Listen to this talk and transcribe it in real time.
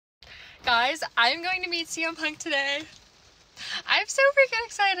Guys, I'm going to meet CM Punk today. I'm so freaking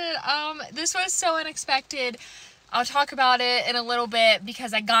excited. This was so unexpected. I'll talk about it in a little bit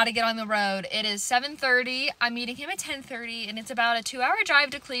because I gotta get on the road. It is 7:30. I'm meeting him at 10:30 and it's about a 2-hour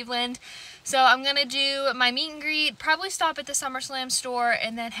drive to Cleveland. So I'm gonna do my meet and greet, probably stop at the Summerslam store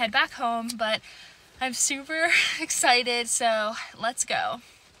and then head back home, but I'm super excited, so let's go.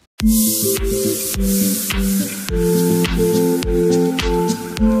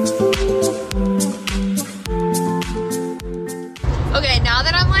 Okay, now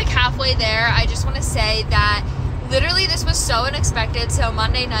that I'm like halfway there, I just want to say that literally this was so unexpected. So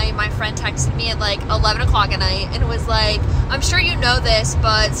Monday night, my friend texted me at like 11 o'clock at night and was like, I'm sure you know this,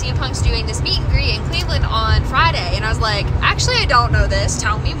 but CM Punk's doing this meet and greet in Cleveland on Friday. And I was like, actually, I don't know this.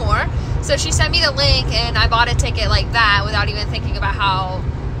 Tell me more. So she sent me the link and I bought a ticket like that without even thinking about how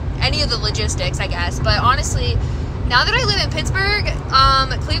any of the logistics, I guess. But honestly, now that I live in Pittsburgh,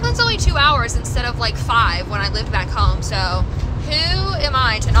 Cleveland's only 2 hours instead of like 5 when I lived back home. So who am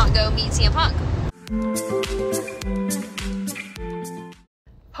I to not go meet CM Punk?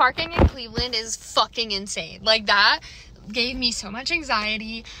 Parking in Cleveland is fucking insane. Like, that gave me so much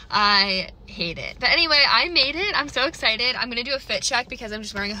anxiety. I hate it. But anyway, I made it. I'm so excited. I'm gonna do a fit check because I'm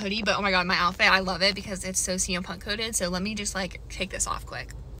just wearing a hoodie, but oh my god, my outfit, I love it because it's so CM Punk coded. So let me just like take this off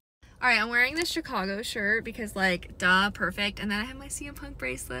quick. All right, I'm wearing this Chicago shirt because like, duh, perfect. And then I have my CM Punk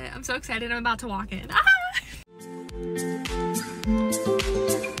bracelet. I'm so excited. I'm about to walk in. Ah!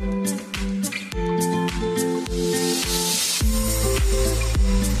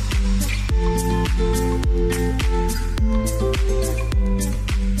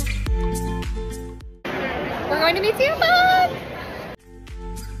 We're going to meet CM Punk!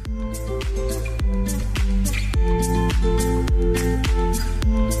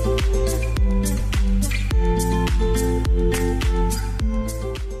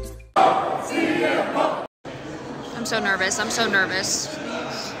 I'm so nervous. I'm so nervous.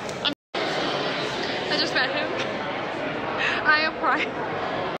 I just met him. I am crying.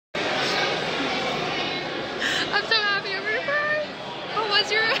 I'm so happy I'm gonna cry. What was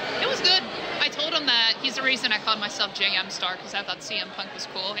your... It was good. I told him that he's the reason I called myself JM Star because I thought CM Punk was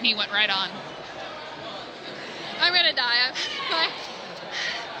cool, and he went right on. I'm gonna die.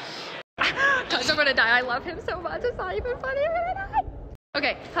 Guys, I'm gonna die. I love him so much. It's not even funny. I'm gonna die.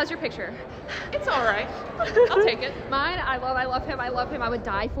 Okay, how's your picture? It's all right. I'll take it. Mine, I love him. I love him. I would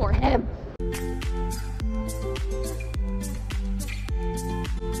die for him.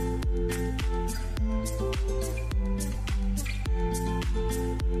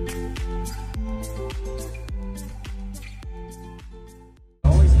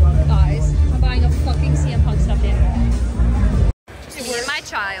 Guys, I'm buying a fucking CM Punk stuffed animal. Me and my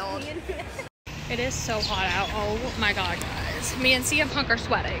child. It is so hot out. Oh my god, guys. Me and CM Punk are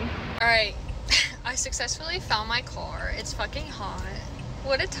sweating. Alright, I successfully found my car. It's fucking hot.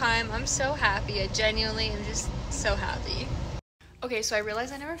 What a time. I'm so happy. I genuinely am just so happy. Okay, so I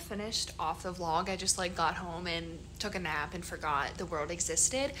realized I never finished off the vlog. I just like got home and took a nap and forgot the world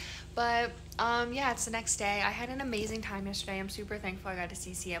existed. But yeah, it's the next day. I had an amazing time yesterday. I'm super thankful I got to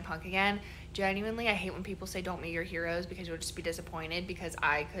see CM Punk again. Genuinely, I hate when people say don't meet your heroes because you'll just be disappointed, because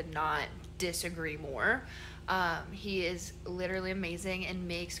I could not disagree more. He is literally amazing and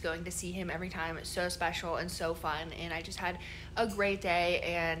makes going to see him every time so special and so fun. And I just had a great day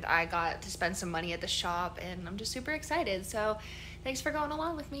and I got to spend some money at the shop and I'm just super excited. So thanks for going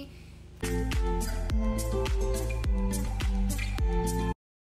along with me.